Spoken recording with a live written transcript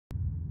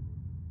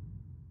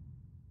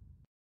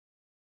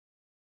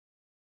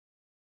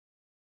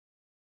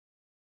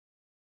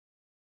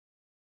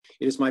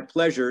It is my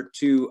pleasure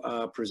to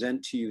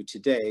present to you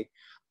today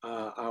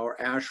our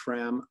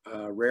Ashram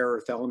Rare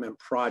Earth Element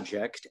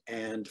Project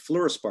and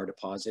fluorspar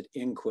deposit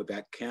in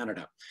Quebec,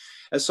 Canada.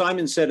 As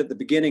Simon said at the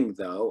beginning,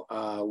 though,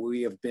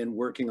 we have been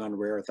working on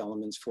rare earth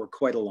elements for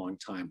quite a long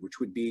time,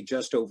 which would be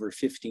just over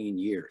 15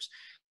 years.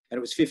 And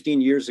it was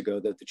 15 years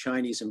ago that the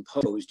Chinese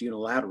imposed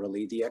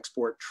unilaterally the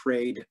export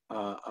trade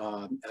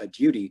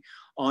duty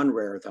on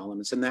rare earth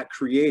elements. And that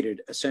created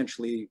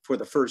essentially for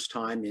the first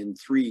time in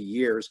 3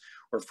 years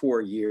or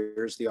 4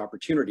 years, the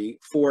opportunity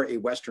for a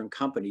Western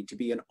company to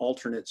be an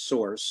alternate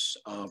source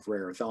of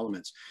rare earth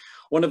elements.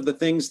 One of the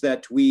things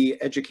that we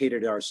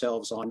educated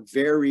ourselves on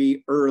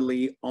very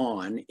early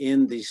on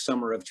in the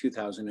summer of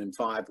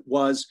 2005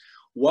 was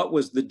what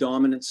was the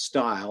dominant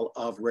style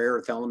of rare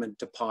earth element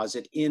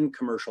deposit in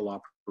commercial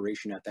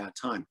operation at that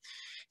time.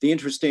 The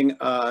interesting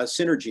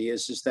synergy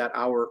is that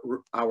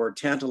our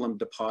tantalum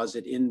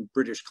deposit in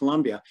British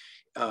Columbia,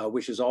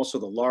 which is also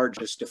the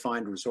largest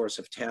defined resource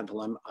of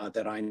tantalum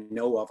that I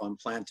know of on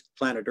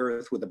planet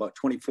Earth, with about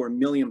 24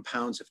 million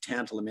pounds of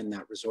tantalum in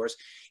that resource,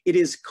 it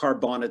is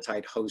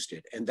carbonatite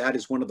hosted. And that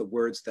is one of the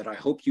words that I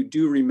hope you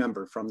do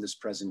remember from this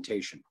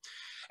presentation.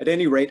 At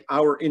any rate,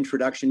 our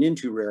introduction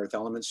into rare earth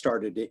elements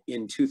started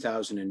in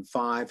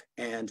 2005,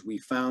 and we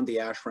found the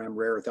Ashram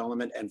rare earth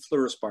element and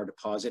fluorspar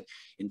deposit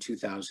in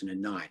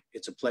 2009.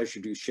 It's a pleasure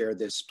to share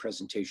this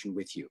presentation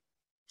with you.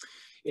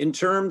 In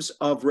terms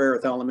of rare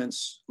earth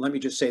elements, let me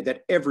just say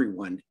that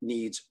everyone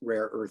needs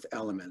rare earth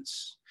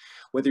elements.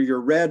 Whether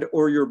you're red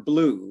or you're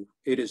blue,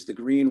 it is the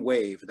green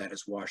wave that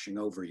is washing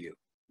over you.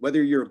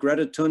 Whether you're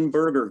Greta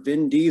Thunberg or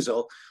Vin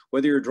Diesel,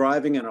 whether you're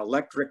driving an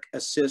electric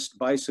assist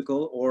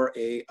bicycle or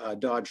a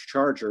Dodge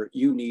Charger,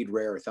 you need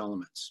rare earth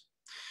elements.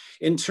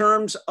 In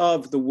terms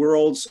of the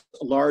world's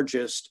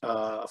largest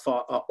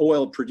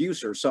oil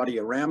producer, Saudi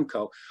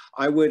Aramco,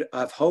 I would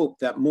have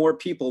hoped that more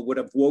people would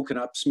have woken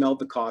up, smelled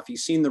the coffee,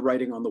 seen the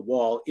writing on the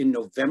wall in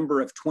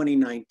November of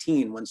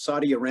 2019 when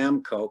Saudi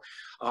Aramco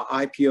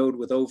IPO'd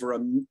with over a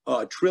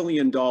 $1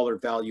 trillion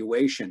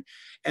valuation.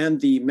 And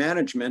the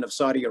management of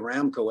Saudi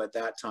Aramco at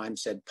that time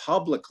said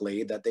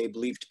publicly that they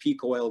believed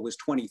peak oil was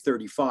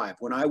 2035,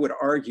 when I would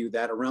argue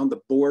that around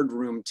the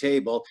boardroom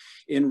table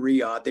in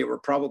Riyadh, they were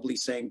probably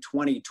saying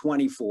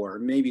 2024,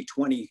 maybe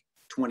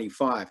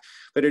 2025.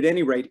 But at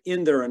any rate,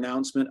 in their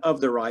announcement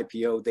of their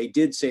IPO, they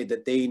did say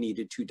that they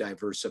needed to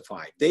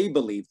diversify. They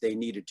believed they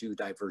needed to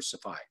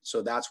diversify.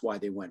 So that's why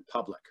they went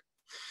public.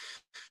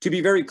 To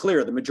be very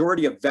clear, the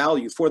majority of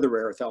value for the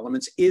rare earth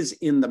elements is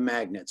in the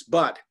magnets,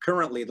 but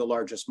currently the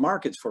largest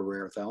markets for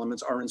rare earth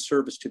elements are in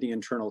service to the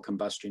internal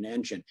combustion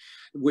engine,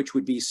 which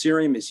would be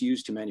cerium is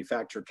used to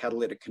manufacture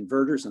catalytic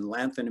converters and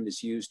lanthanum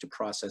is used to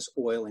process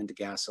oil into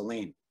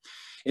gasoline.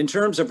 In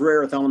terms of rare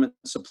earth element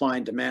supply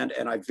and demand,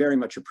 and I very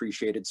much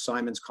appreciated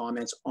Simon's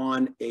comments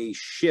on a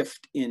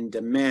shift in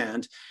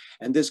demand,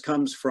 and this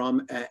comes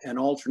from an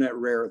alternate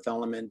rare earth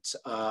element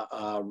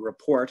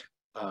report,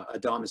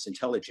 Adamas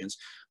Intelligence,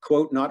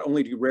 quote, not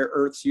only do rare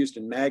earths used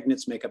in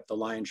magnets make up the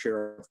lion's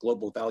share of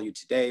global value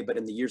today, but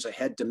in the years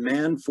ahead,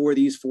 demand for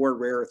these 4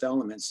 rare earth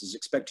elements is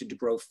expected to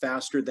grow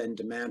faster than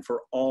demand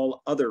for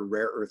all other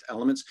rare earth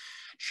elements,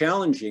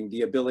 challenging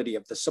the ability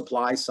of the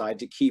supply side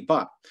to keep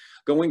up.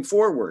 Going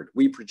forward,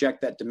 we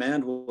project that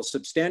demand will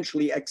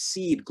substantially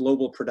exceed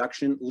global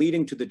production,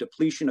 leading to the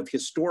depletion of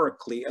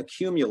historically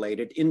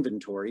accumulated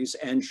inventories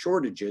and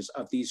shortages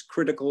of these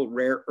critical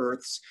rare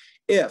earths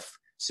if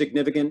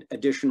significant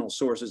additional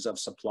sources of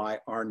supply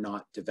are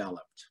not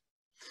developed.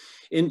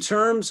 In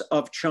terms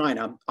of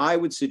China, I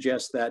would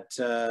suggest that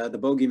the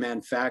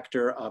bogeyman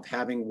factor of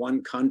having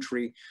one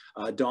country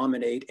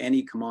dominate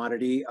any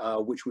commodity,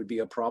 which would be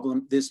a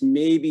problem, this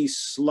may be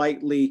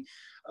slightly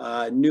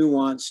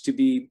nuanced to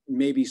be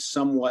maybe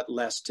somewhat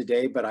less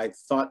today, but I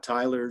thought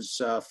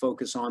Tyler's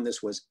focus on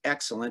this was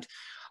excellent.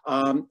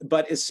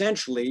 But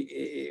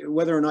essentially,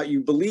 whether or not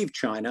you believe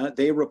China,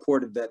 they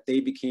reported that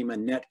they became a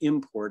net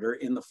importer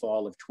in the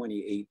fall of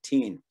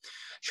 2018.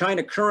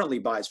 China currently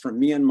buys from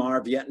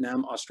Myanmar,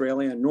 Vietnam,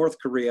 Australia, North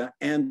Korea,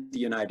 and the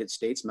United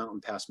States, Mountain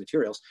Pass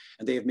Materials,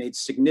 and they have made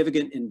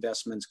significant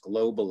investments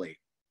globally.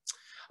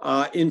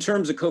 In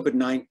terms of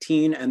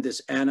COVID-19 and this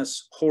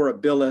annus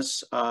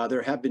horribilis,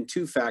 there have been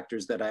 2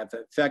 factors that have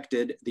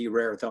affected the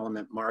rare earth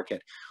element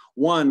market.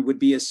 One would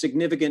be a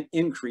significant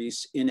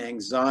increase in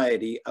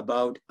anxiety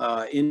about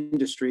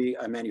industry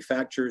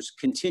manufacturers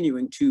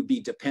continuing to be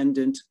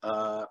dependent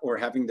or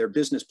having their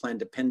business plan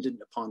dependent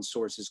upon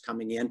sources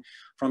coming in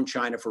from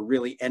China for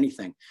really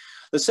anything.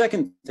 The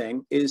second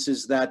thing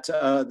is that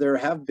there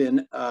have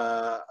been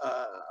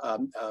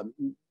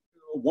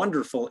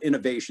wonderful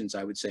innovations,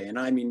 I would say, and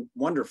I mean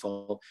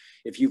wonderful.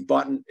 If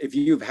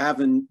you've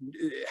happened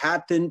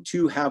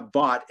to have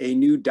bought a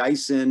new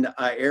Dyson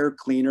air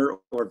cleaner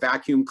or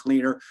vacuum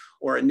cleaner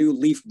or a new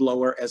leaf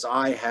blower, as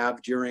I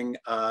have during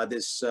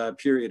this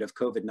period of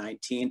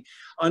COVID-19,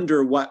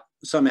 under what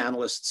some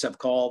analysts have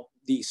called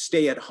the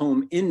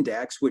stay-at-home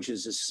index, which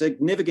is a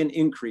significant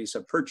increase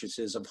of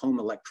purchases of home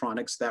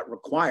electronics that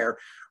require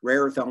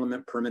rare earth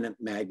element permanent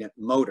magnet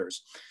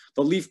motors.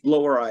 The leaf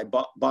blower I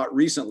bought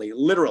recently,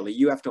 literally,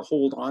 you have to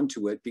hold on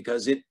to it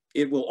because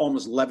it will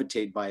almost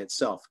levitate by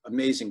itself.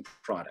 Amazing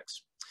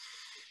products.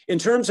 In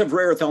terms of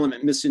rare earth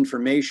element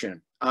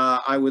misinformation,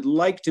 I would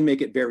like to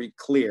make it very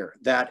clear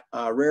that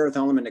rare earth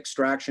element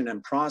extraction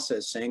and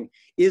processing,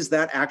 is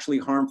that actually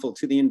harmful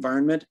to the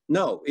environment?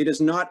 No, it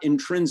is not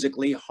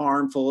intrinsically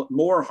harmful,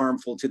 more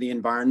harmful to the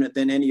environment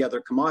than any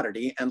other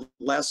commodity, and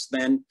less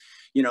than,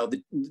 you know,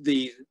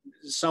 the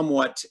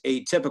somewhat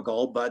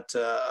atypical, but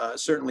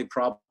certainly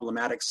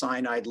problematic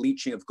cyanide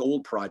leaching of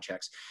gold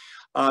projects.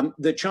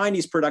 The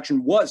Chinese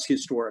production was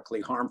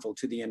historically harmful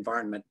to the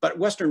environment, but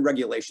Western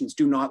regulations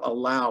do not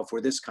allow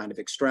for this kind of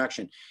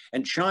extraction.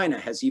 And China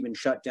has even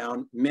shut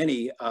down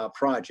many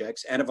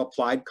projects and have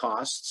applied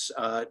costs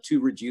to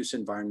reduce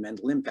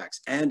environmental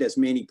impacts. And as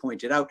Maney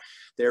pointed out,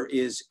 there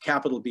is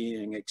capital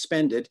being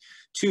expended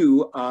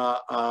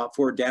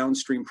for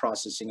downstream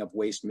processing of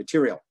waste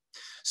material.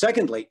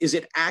 Secondly, is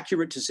it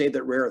accurate to say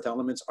that rare earth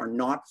elements are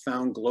not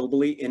found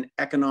globally in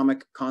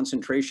economic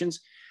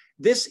concentrations?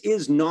 This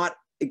is not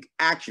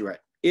accurate.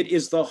 It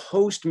is the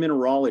host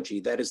mineralogy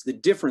that is the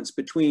difference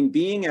between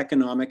being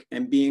economic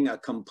and being a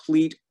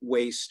complete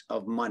waste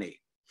of money.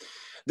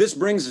 This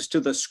brings us to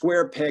the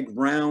square peg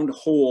round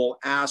hole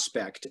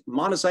aspect.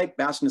 Monazite,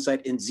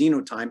 bastnasite, and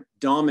xenotime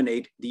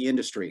dominate the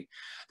industry.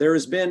 There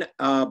has been,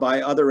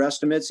 by other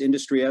estimates,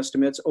 industry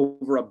estimates,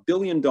 over $1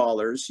 billion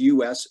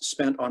US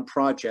spent on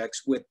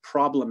projects with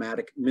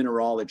problematic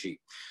mineralogy.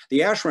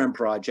 The Ashram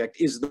project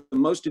is the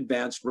most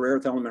advanced rare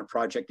earth element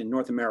project in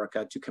North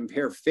America to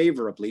compare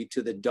favorably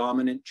to the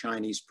dominant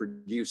Chinese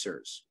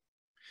producers.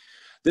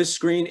 This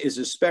screen is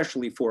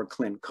especially for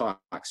Clint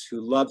Cox,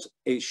 who loves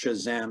a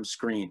Shazam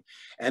screen.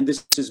 And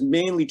this is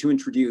mainly to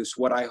introduce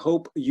what I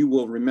hope you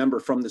will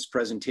remember from this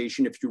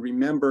presentation, if you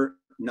remember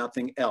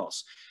nothing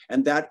else.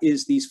 And that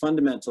is these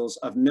fundamentals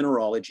of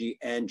mineralogy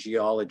and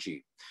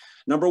geology.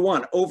 Number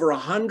one, over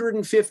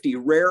 150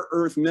 rare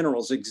earth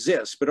minerals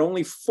exist, but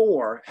only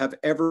 4 have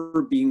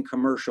ever been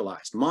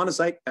commercialized.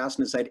 Monazite,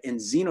 bastnasite, and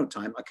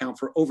xenotime account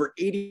for over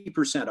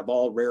 80% of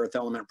all rare earth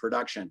element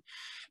production.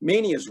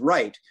 Maney is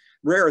right.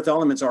 Rare earth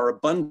elements are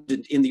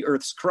abundant in the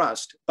Earth's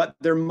crust, but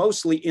they're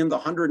mostly in the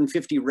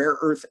 150 rare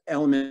earth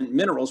element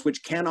minerals,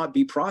 which cannot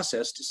be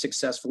processed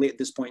successfully at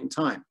this point in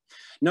time.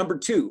 Number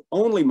 2,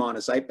 only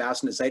monazite,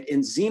 bastnasite,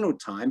 and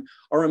xenotime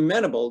are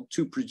amenable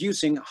to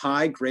producing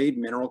high-grade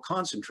mineral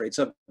concentrates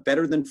of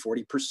better than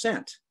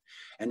 40%.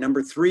 And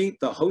number 3,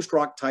 the host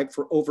rock type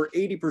for over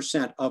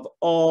 80% of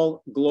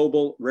all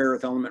global rare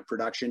earth element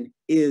production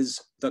is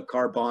the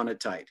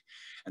carbonatite.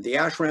 And the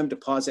Ashram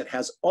deposit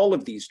has all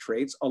of these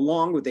traits,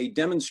 along with a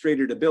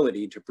demonstrated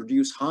ability to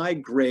produce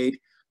high-grade,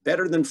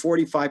 better than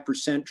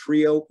 45%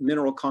 trio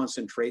mineral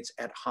concentrates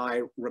at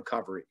high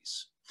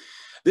recoveries.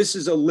 This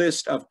is a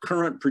list of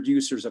current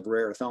producers of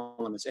rare earth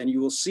elements, and you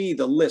will see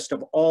the list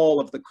of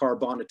all of the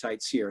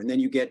carbonatites here. And then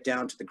you get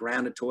down to the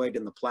granitoid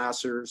and the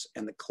placers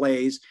and the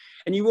clays,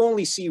 and you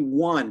only see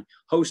one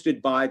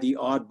hosted by the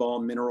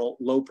oddball mineral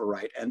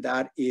loperite, and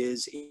that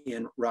is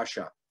in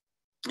Russia.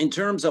 In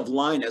terms of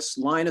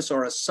Lynas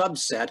are a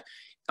subset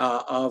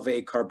of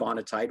a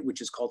carbonatite,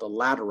 which is called a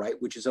laterite,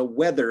 which is a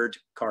weathered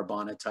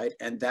carbonatite,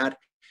 and that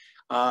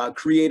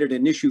created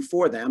an issue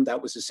for them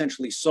that was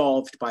essentially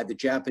solved by the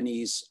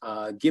Japanese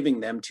giving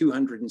them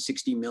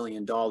 $260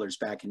 million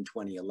back in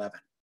 2011.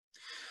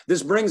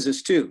 This brings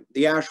us to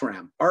the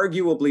Ashram,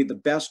 arguably the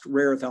best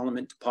rare earth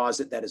element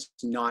deposit that is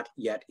not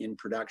yet in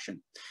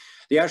production.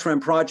 The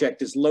Ashram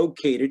project is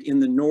located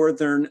in the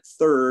northern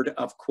third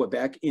of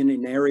Quebec in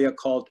an area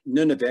called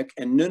Nunavik,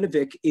 and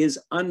Nunavik is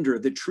under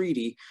the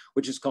treaty,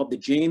 which is called the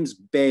James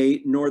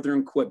Bay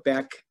Northern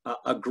Quebec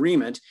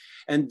Agreement.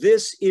 And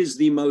this is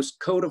the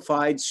most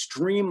codified,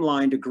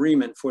 streamlined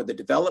agreement for the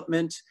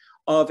development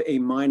of a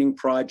mining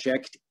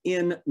project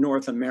in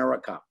North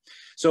America.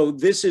 So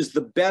this is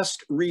the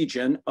best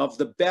region of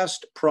the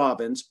best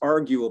province,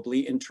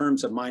 arguably, in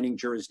terms of mining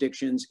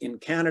jurisdictions in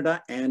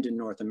Canada and in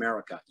North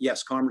America.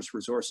 Yes, Commerce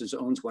Resources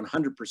owns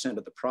 100%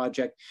 of the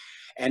project.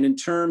 And in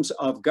terms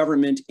of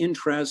government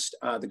interest,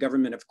 the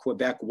government of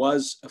Quebec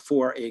was,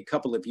 for a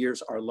couple of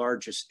years, our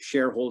largest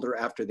shareholder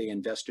after they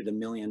invested $1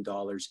 million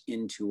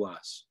into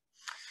us.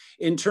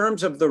 In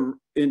terms of the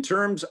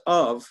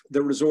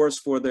resource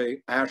for the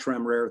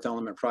Ashram Rare Earth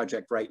Element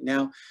Project right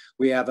now,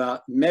 we have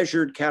a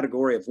measured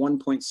category of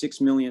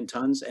 1.6 million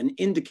tons, an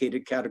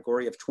indicated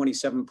category of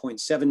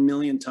 27.7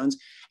 million tons,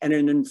 and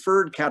an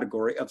inferred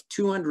category of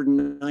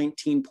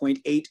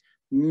 219.8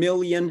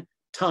 million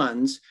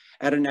tons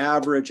at an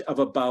average of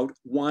about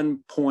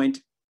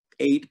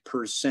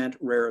 1.8%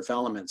 rare earth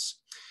elements.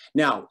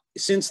 Now,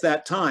 since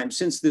that time,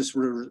 since this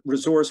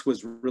resource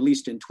was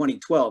released in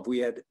 2012, we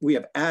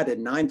have added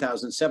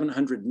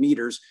 9,700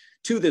 meters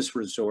to this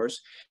resource.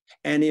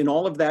 And in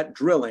all of that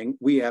drilling,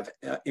 we have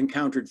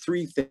encountered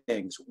 3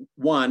 things.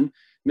 1,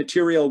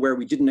 material where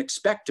we didn't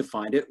expect to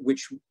find it,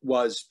 which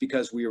was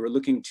because we were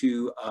looking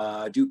to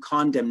do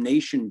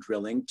condemnation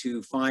drilling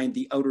to find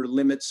the outer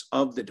limits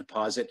of the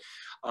deposit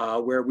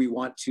where we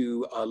want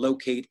to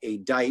locate a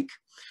dike.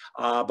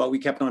 But we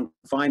kept on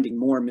finding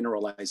more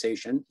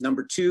mineralization.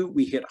 Number two,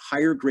 we hit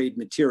higher grade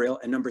material.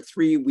 And number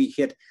three, we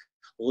hit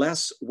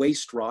less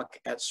waste rock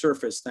at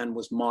surface than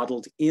was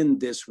modeled in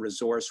this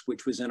resource,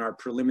 which was in our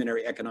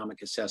preliminary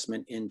economic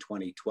assessment in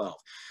 2012.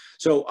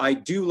 So I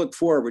do look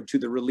forward to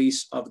the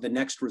release of the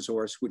next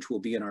resource, which will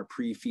be in our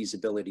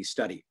pre-feasibility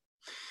study.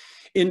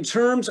 In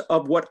terms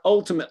of what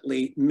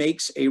ultimately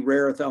makes a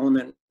rare earth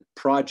element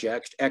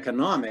project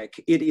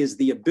economic, it is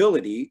the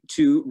ability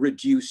to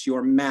reduce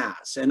your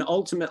mass. And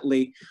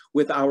ultimately,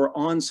 with our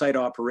on-site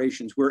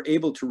operations, we're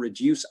able to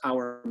reduce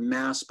our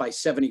mass by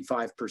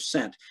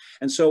 75%.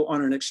 And so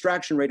on an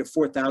extraction rate of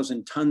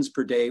 4,000 tons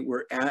per day,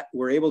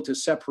 we're able to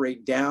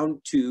separate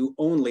down to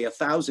only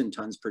 1,000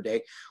 tons per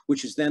day,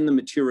 which is then the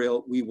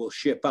material we will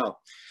ship out.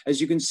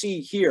 As you can see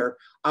here,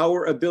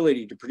 our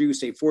ability to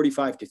produce a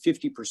 45 to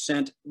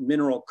 50%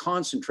 mineral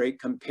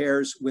concentrate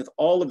compares with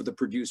all of the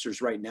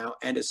producers right now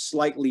and is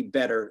slightly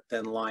better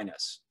than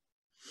Lynas.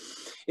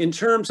 In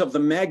terms of the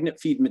magnet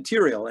feed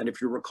material, and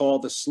if you recall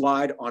the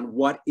slide on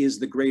what is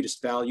the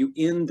greatest value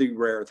in the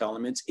rare earth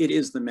elements, it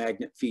is the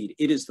magnet feed.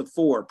 It is the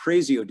four: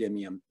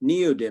 praseodymium,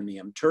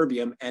 neodymium,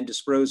 terbium, and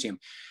dysprosium.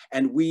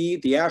 And we,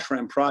 the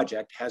Ashram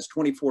project, has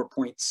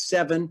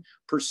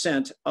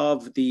 24.7%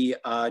 of the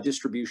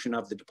distribution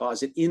of the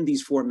deposit in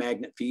these four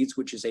magnet feeds,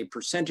 which is a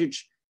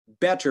percentage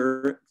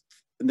better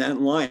than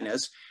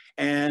Lynas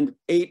and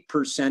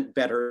 8%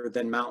 better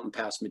than Mountain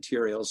Pass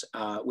Materials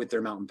with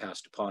their Mountain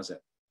Pass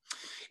deposit.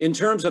 In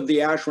terms of the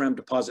Ashram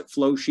deposit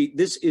flow sheet,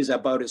 this is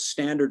about as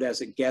standard as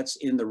it gets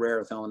in the rare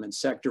earth element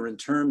sector in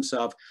terms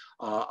of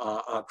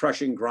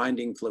crushing,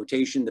 grinding,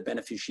 flotation, the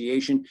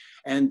beneficiation,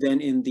 and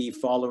then in the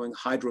following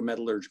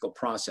hydrometallurgical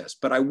process.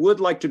 But I would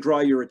like to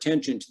draw your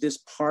attention to this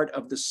part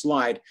of the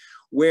slide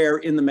where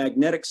in the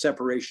magnetic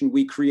separation,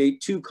 we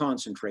create two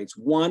concentrates.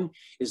 One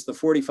is the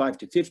 45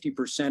 to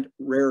 50%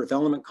 rare earth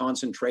element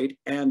concentrate,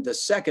 and the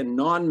second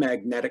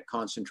non-magnetic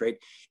concentrate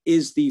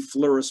is the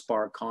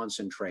fluorspar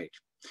concentrate.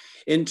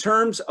 In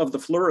terms of the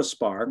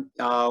fluorspar,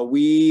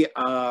 we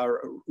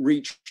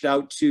reached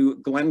out to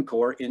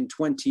Glencore in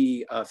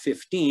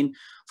 2015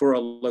 for a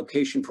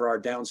location for our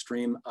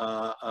downstream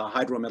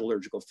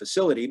hydrometallurgical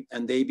facility,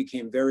 and they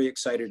became very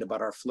excited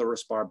about our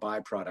fluorspar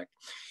byproduct.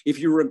 If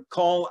you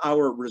recall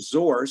our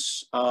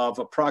resource of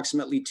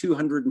approximately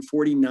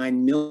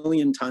 249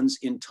 million tons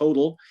in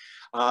total,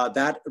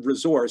 that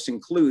resource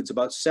includes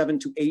about 7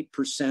 to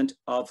 8%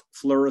 of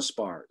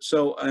fluorspar.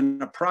 So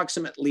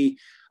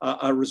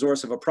a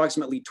resource of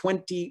approximately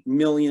 20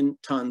 million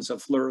tons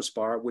of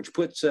fluorspar, which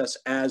puts us,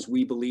 as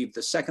we believe,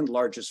 the second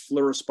largest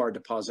fluorspar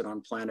deposit on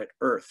planet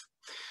Earth.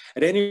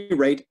 At any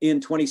rate,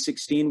 in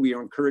 2016, we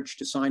are encouraged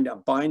to sign a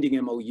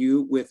binding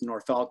MOU with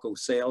Norfalco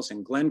Sales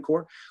and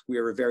Glencore. We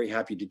are very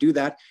happy to do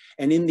that.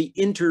 And in the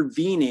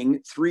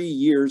intervening 3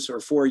 years or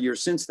 4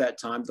 years since that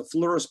time, the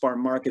fluorspar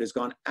market has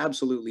gone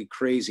absolutely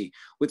crazy,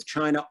 with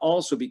China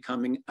also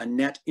becoming a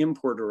net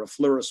importer of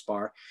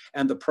fluorspar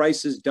and the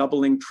prices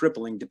doubling,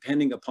 tripling,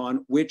 depending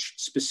upon which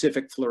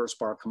specific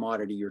fluorspar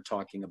commodity you're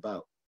talking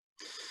about.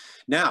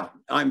 Now,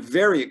 I'm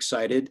very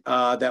excited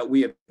that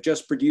we have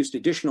just produced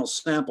additional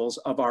samples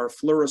of our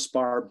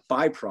fluorspar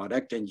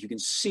byproduct, and you can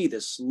see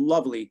this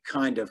lovely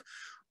kind of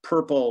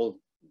purple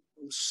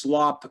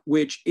slop,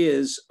 which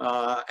is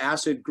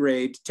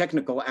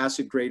technical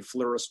acid grade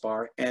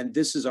fluorspar, and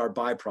this is our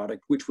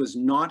byproduct, which was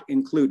not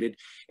included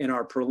in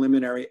our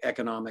preliminary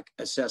economic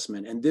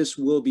assessment, and this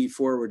will be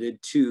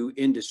forwarded to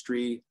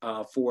industry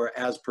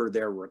as per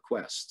their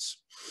requests.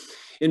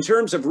 In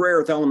terms of rare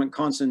earth element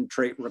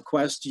concentrate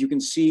requests, you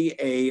can see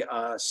a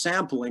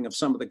sampling of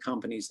some of the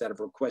companies that have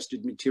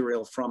requested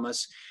material from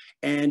us.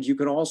 And you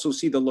can also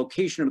see the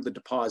location of the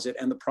deposit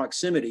and the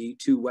proximity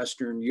to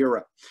Western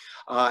Europe.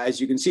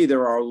 As you can see,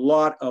 there are a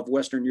lot of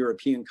Western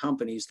European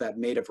companies that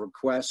made a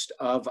request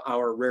of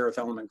our rare earth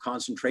element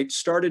concentrate,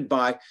 started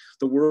by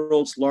the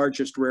world's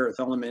largest rare earth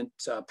element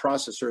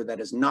processor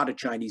that is not a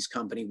Chinese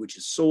company, which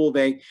is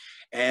Solvay.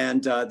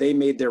 And they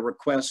made their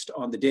request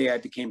on the day I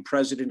became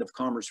president of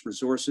Commerce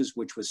Resources,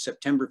 which was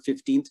September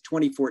 15th,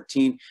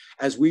 2014,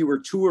 as we were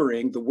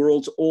touring the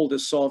world's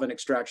oldest solvent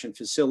extraction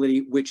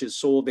facility, which is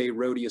Solvay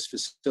Rhodius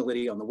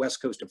facility on the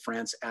west coast of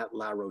France at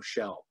La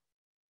Rochelle.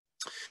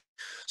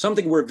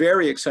 Something we're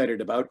very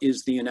excited about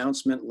is the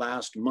announcement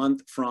last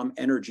month from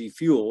Energy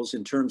Fuels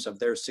in terms of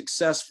their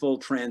successful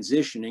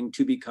transitioning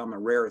to become a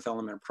rare earth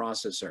element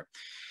processor.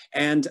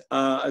 And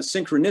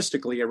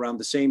synchronistically, around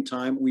the same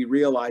time, we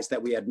realized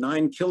that we had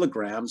 9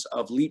 kilograms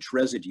of leach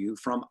residue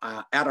from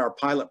at our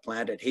pilot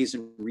plant at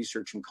Hazen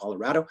Research in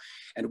Colorado,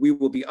 and we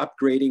will be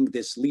upgrading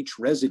this leach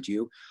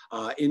residue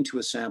into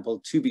a sample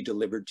to be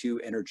delivered to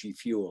Energy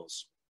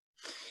Fuels.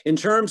 In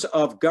terms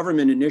of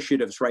government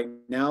initiatives right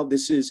now,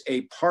 this is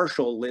a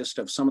partial list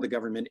of some of the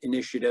government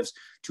initiatives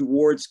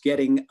towards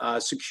getting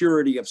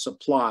security of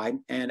supply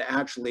and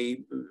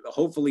actually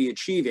hopefully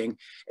achieving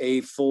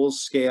a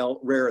full-scale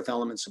rare earth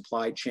element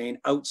supply chain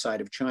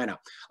outside of China.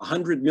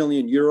 100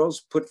 million euros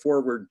put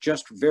forward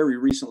just very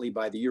recently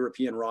by the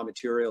European Raw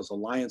Materials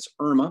Alliance,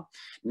 IRMA,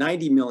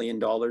 $90 million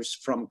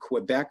from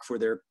Quebec for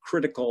their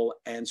critical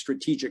and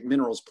strategic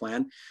minerals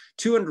plan,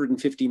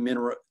 $250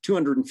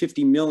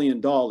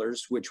 million,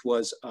 which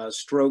was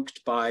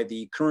stroked by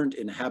the current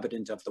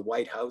inhabitant of the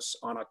White House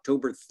on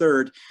October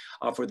 3rd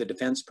for the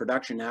Defense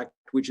Production Act,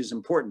 which is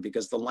important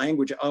because the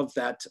language of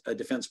that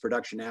Defense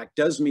Production Act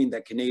does mean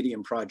that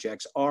Canadian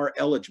projects are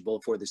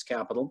eligible for this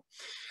capital.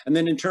 And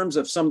then in terms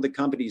of some of the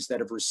companies that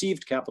have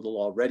received capital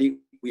already,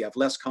 we have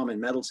Less Common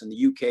Metals in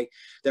the UK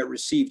that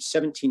received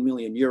 17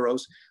 million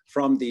euros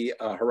from the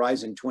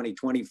Horizon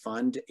 2020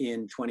 fund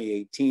in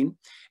 2018,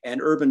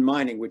 and Urban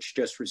Mining, which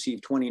just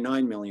received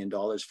 $29 million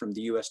from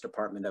the US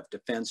Department of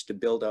Defense to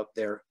build up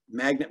their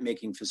magnet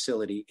making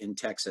facility in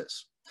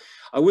Texas.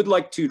 I would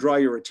like to draw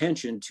your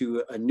attention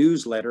to a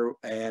newsletter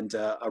and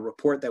a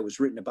report that was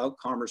written about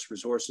Commerce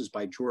Resources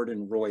by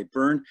Jordan Roy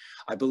Byrne.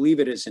 I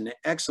believe it is an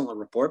excellent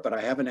report, but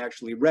I haven't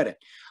actually read it.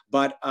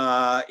 But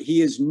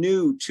he is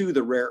new to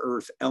the rare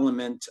earth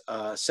element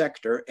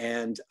sector,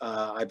 and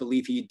I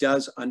believe he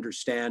does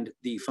understand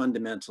the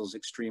fundamentals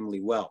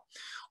extremely well.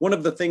 One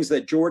of the things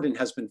that Jordan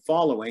has been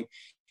following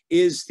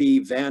is the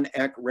Van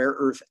Eck Rare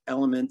Earth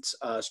Elements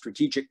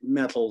Strategic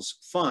Metals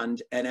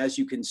Fund, and as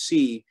you can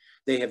see,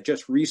 they have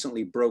just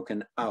recently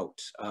broken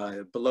out.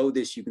 Below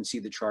this, you can see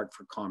the chart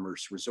for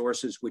Commerce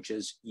Resources, which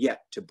is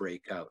yet to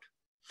break out.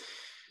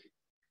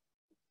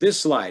 This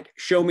slide,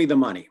 show me the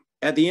money.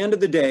 At the end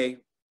of the day,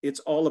 it's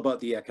all about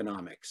the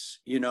economics.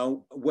 You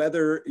know,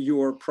 whether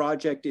your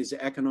project is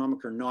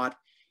economic or not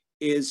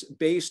is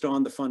based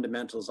on the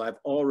fundamentals I've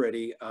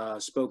already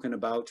spoken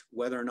about,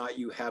 whether or not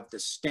you have the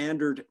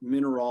standard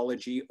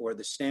mineralogy or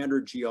the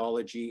standard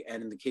geology,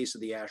 and in the case of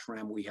the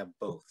ashram, we have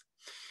both.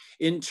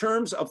 In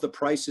terms of the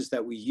prices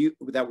that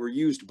were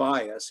used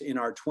by us in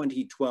our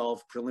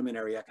 2012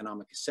 preliminary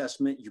economic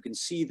assessment, you can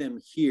see them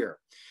here.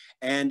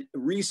 And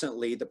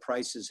recently, the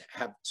prices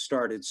have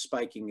started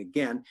spiking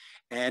again.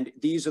 And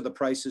these are the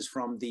prices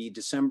from the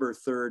December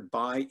 3rd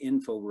buy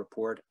info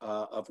report,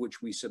 of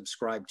which we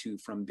subscribe to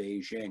from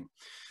Beijing.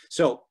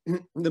 So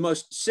the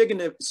most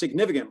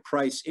significant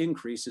price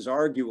increase is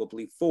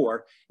arguably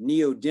for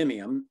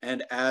neodymium.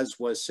 And as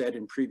was said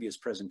in previous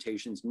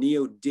presentations,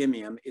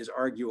 neodymium is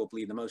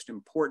arguably the most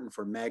important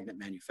for magnet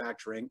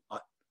manufacturing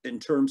in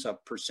terms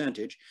of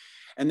percentage.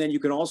 And then you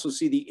can also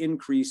see the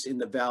increase in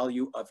the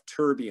value of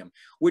terbium,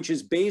 which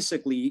is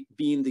basically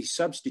being the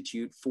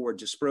substitute for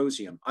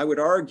dysprosium. I would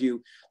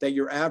argue that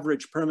your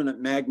average permanent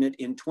magnet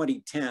in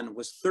 2010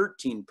 was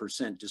 13%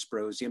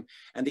 dysprosium,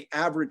 and the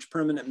average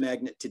permanent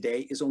magnet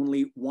today is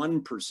only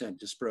 1%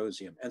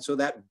 dysprosium. And so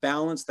that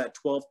balance, that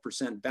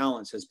 12%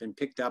 balance, has been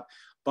picked up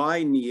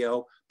by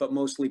Neo, but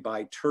mostly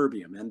by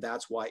terbium, and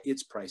that's why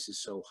its price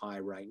is so high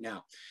right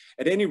now.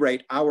 At any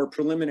rate, our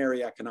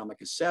preliminary economic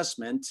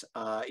assessment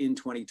in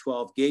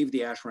 2012 gave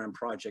the Ashram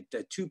project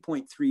a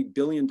 $2.3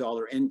 billion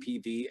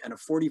NPV and a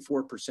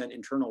 44%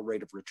 internal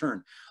rate of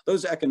return.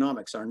 Those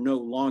economics are no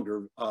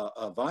longer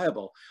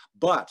viable,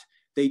 but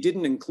they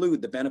didn't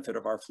include the benefit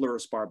of our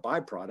fluorspar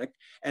byproduct,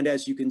 and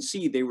as you can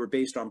see, they were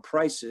based on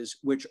prices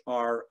which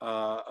are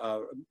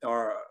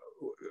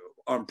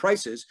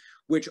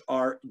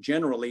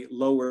generally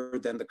lower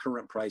than the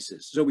current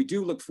prices. So we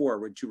do look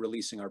forward to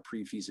releasing our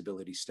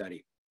pre-feasibility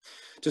study.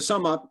 To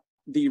sum up,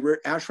 the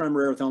Ashram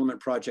Rare Earth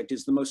Element Project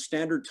is the most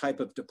standard type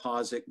of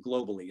deposit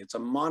globally. It's a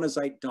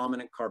monazite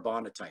dominant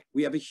carbonatite.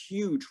 We have a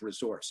huge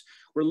resource.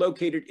 We're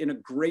located in a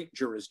great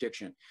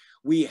jurisdiction.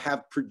 We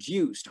have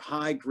produced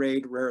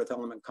high-grade rare earth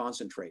element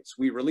concentrates.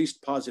 We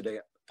released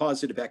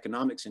positive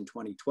economics in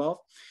 2012.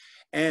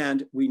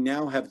 And we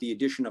now have the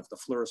addition of the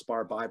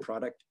fluorspar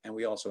byproduct, and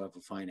we also have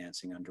a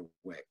financing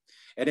underway.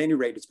 At any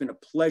rate, it's been a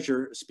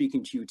pleasure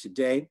speaking to you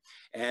today,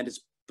 and it's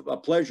a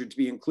pleasure to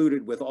be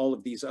included with all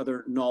of these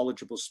other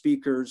knowledgeable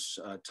speakers,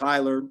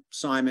 Tyler,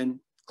 Simon,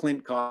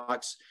 Clint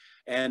Cox,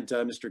 and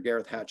Mr.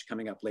 Gareth Hatch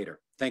coming up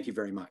later. Thank you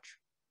very much.